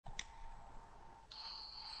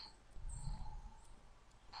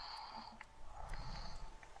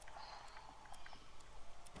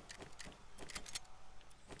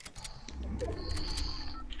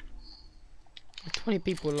20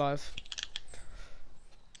 people alive.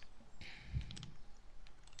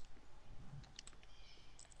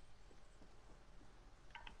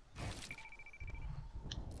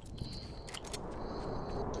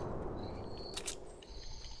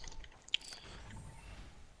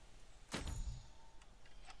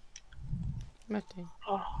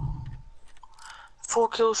 Oh. 4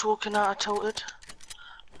 kills walking out of tilted.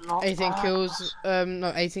 Not 18 bad. kills.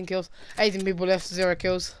 No, 18 kills. 18 people left, 0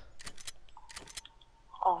 kills.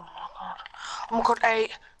 Oh my god. Oh my god,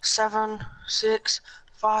 8, 7, 6,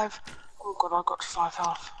 5. Oh god, I got 5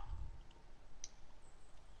 health.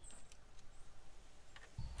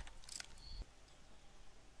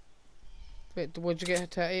 Wait, what'd you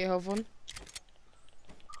get to 8 health on?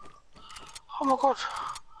 Oh my god.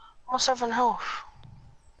 I'm 7 health.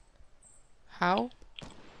 How?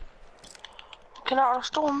 Get out of the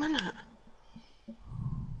storm, innit?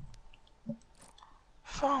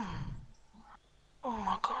 Fun. Oh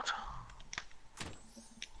my god.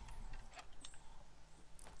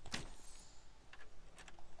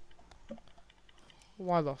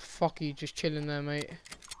 Why the fuck are you just chilling there, mate?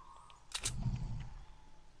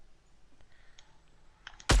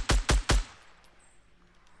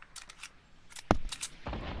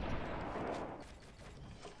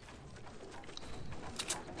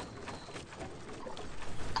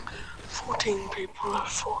 People have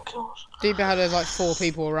 4 kills. Deep had like 4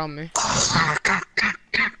 people around me.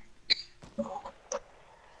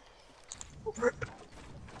 Rip.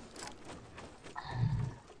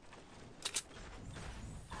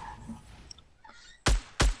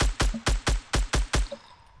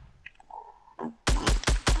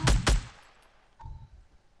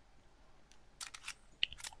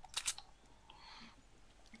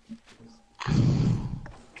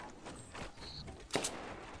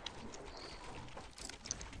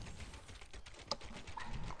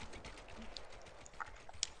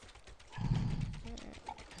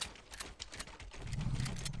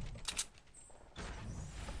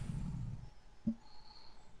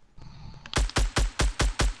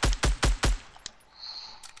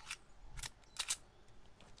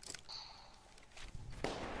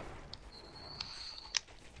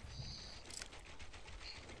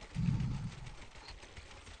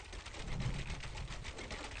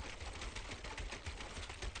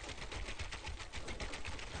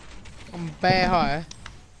 I'm bare high.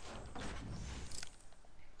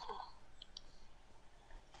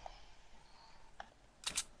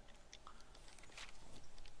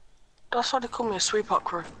 That's why they call me a sweep up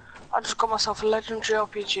crew. I just got myself a legendary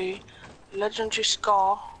RPG, legendary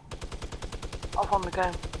scar. I've won the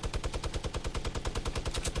game.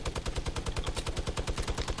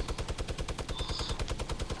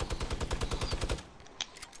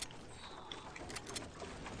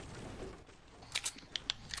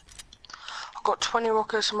 I've got 20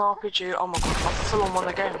 rockets in my RPG. Oh my god, I've full on won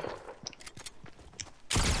the game.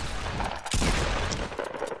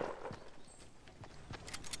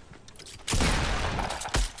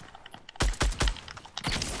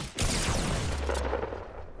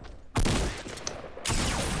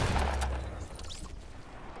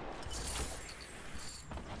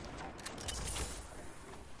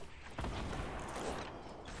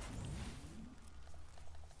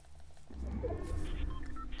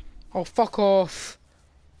 Oh, fuck off.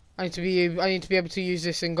 I need to be able to use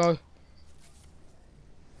this and go.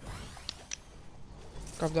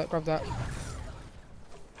 Grab that, grab that.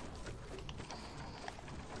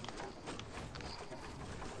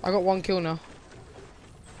 I got 1 kill now.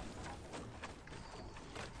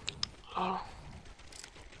 Oh.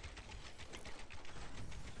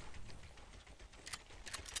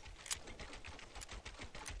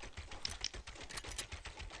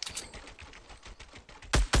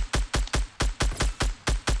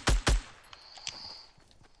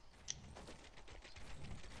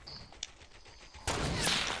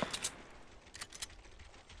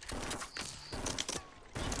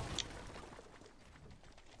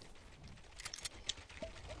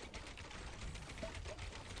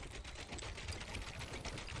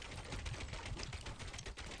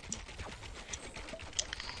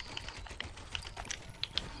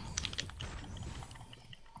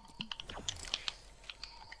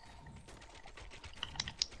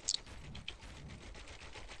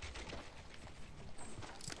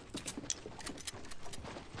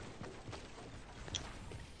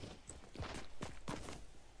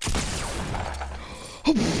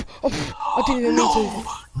 I didn't even mean to.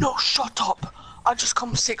 No, shut up. I just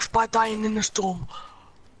come 6th by dying in the storm.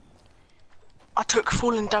 I took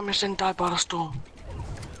falling damage and died by the storm.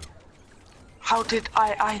 How did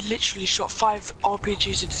I literally shot 5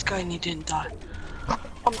 RPGs at this guy and he didn't die.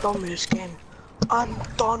 I'm done with this game. I'm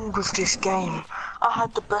done with this game. I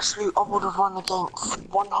had the best loot, I would have won the game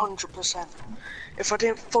 100%. If I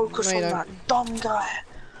didn't focus No, you on don't. that dumb guy.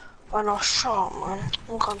 And I shot, man.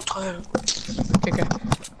 I'm kind of tired. Okay.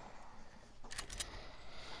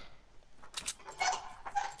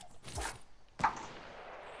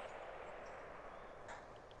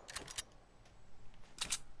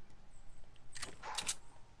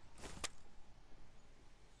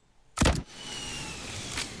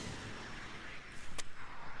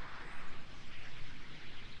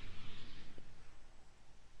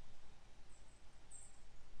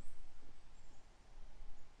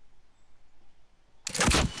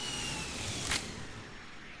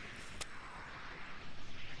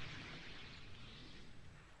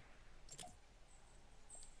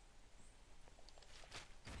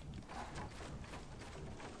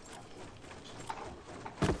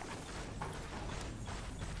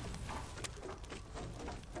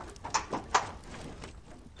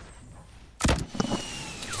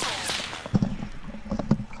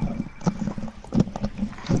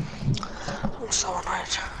 I'm so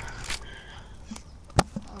annoyed.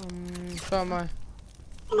 So am I.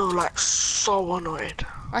 No, like, so annoyed.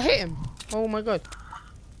 I hit him. Oh my god.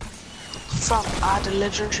 Fam, I had a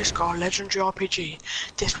legendary scar, legendary RPG.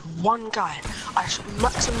 This one guy, literally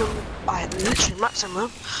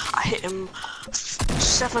maximum, I hit him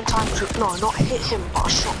 7 times. No, not hit him, but I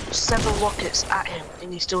shot 7 rockets at him,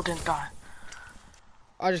 and he still didn't die.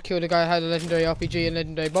 I just killed a guy who had a legendary RPG and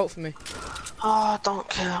legendary bolt for me. Ah, I don't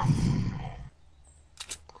care.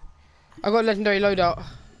 I got a legendary loadout.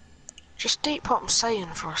 Just deep what I'm saying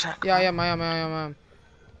for a sec. Yeah, I Man. am.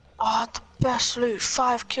 Ah, the best loot,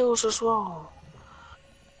 5 kills as well.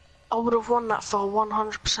 I would have won that for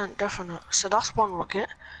 100% definite. So that's 1 rocket.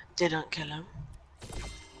 Didn't kill him.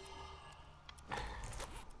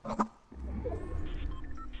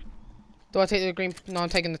 Do I take the green? No, I'm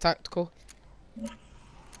taking the tactical.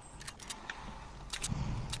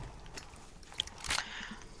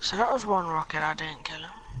 So that was 1 rocket, I didn't kill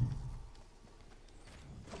him.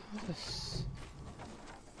 Yes.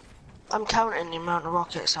 I'm counting the amount of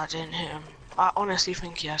rockets I didn't hit him. I honestly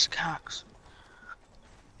think he has hacks.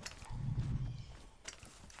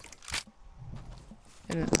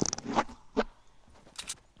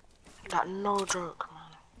 Like, no joke,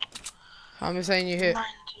 man. I'm saying you hit. 19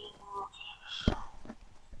 rockets.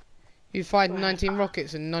 You fired Wait. 19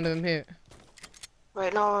 rockets and none of them hit.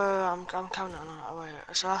 Wait, no, I'm counting on that. Wait,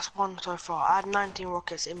 so that's 1 so far. I had 19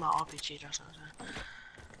 rockets in my RPG, that's what I'm saying.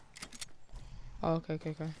 Oh,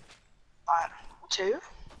 okay. Alright, 2.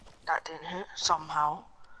 That didn't hit, somehow.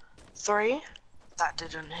 3. That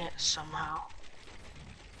didn't hit, somehow.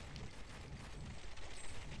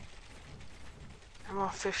 I'm on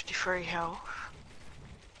 53 health.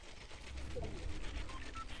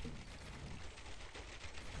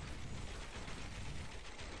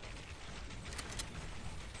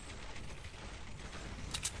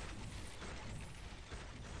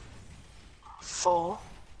 Four,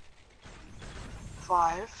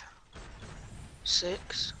 5,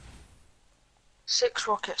 6. 6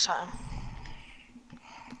 rockets at him.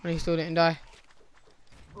 And he still didn't die.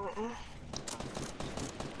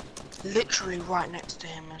 Literally right next to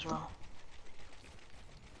him as well.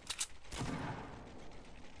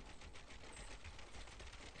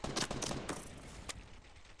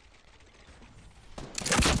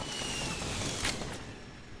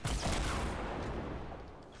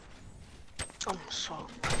 I'm so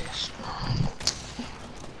pissed, man.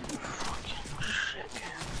 Fucking shit,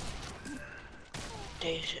 yeah.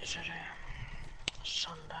 Days it today.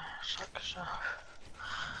 Sunday, sucks off.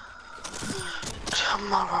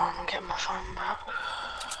 Tomorrow I'm getting my phone back.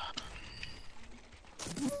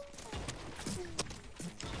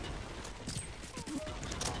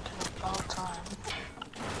 Taking about time.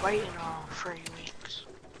 Waiting on 3 weeks.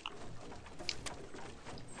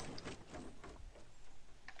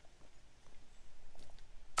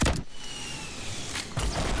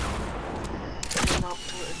 Getting up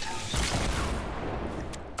to the town.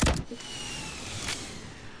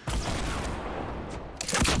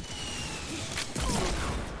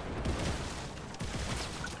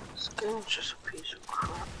 This game's just a piece of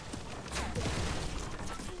crap.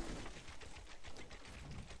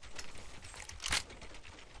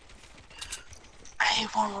 I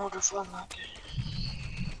hate one would have run that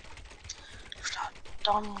game. Just that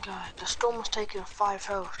dumb guy. The storm was taking 5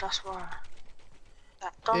 health, that's why.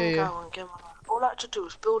 That dumb guy won't give me that. All I had to do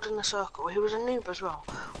was build in a circle. He was a noob as well.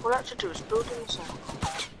 All I had to do was build in a circle.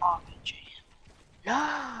 RPG.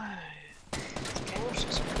 No! The game's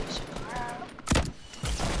just a piece of crap.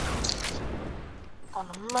 On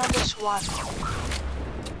the maddest wipeout.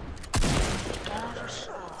 I just,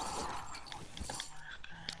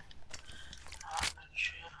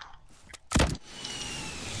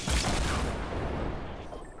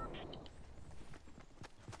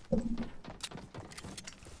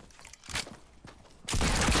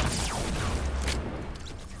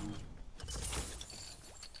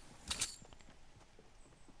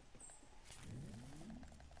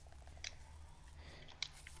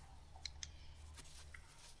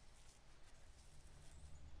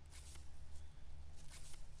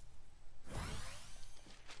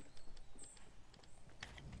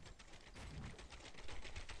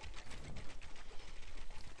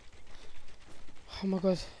 Oh my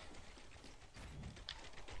god.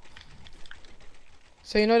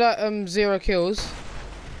 So you know that 0 kills?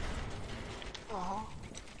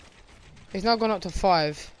 It's now gone up to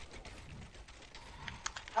 5.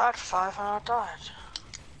 I had 5 and I died.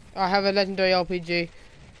 I have a legendary RPG,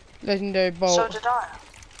 legendary So bolt. did I.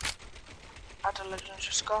 I had a legendary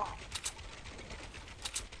scar.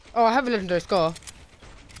 Oh, I have a legendary scar.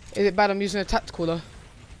 Is it bad I'm using a tactical though?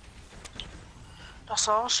 That's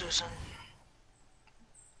what I was using.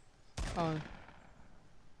 Oh.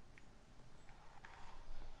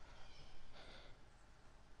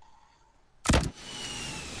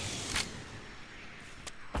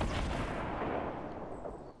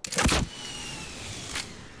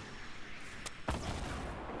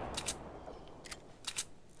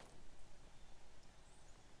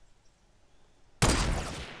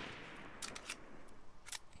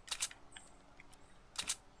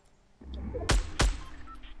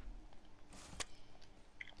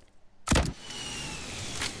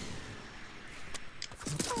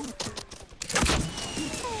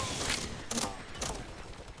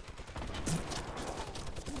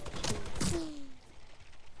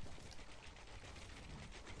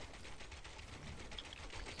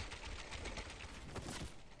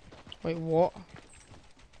 Wait, what?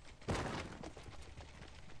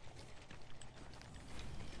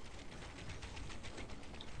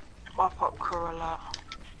 Mop up crew alert.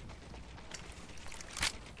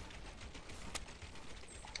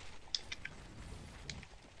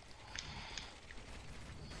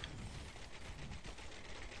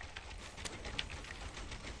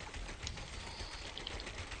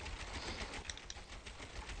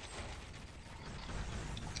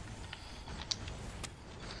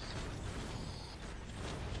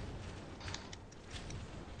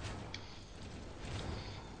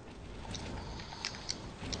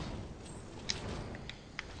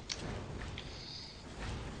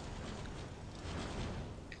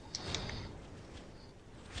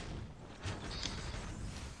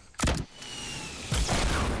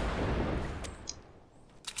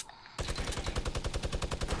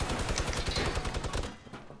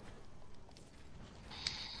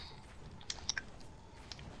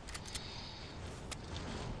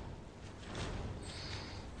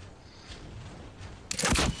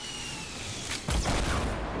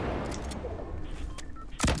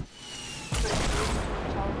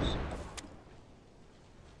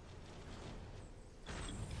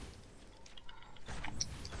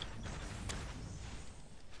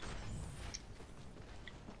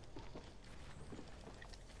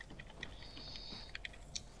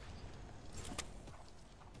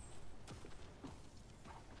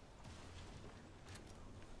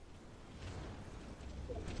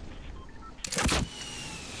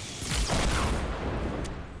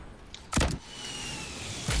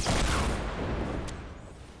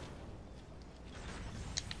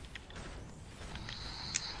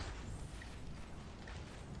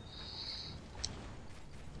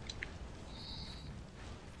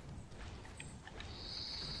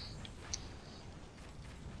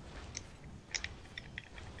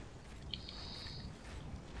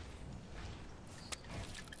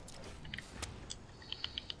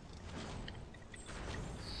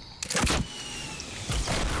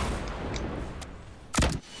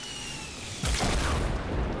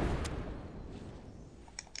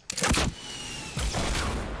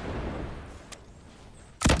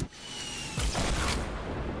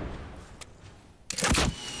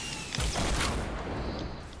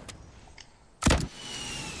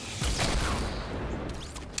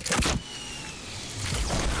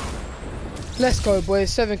 Let's go,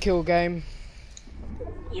 boys. 7 kill game.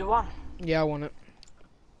 You won. Yeah, I want it.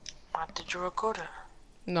 Did you record it?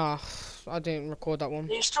 Nah, I didn't record that one.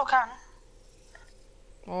 You still can.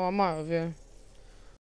 Oh, I might have, yeah.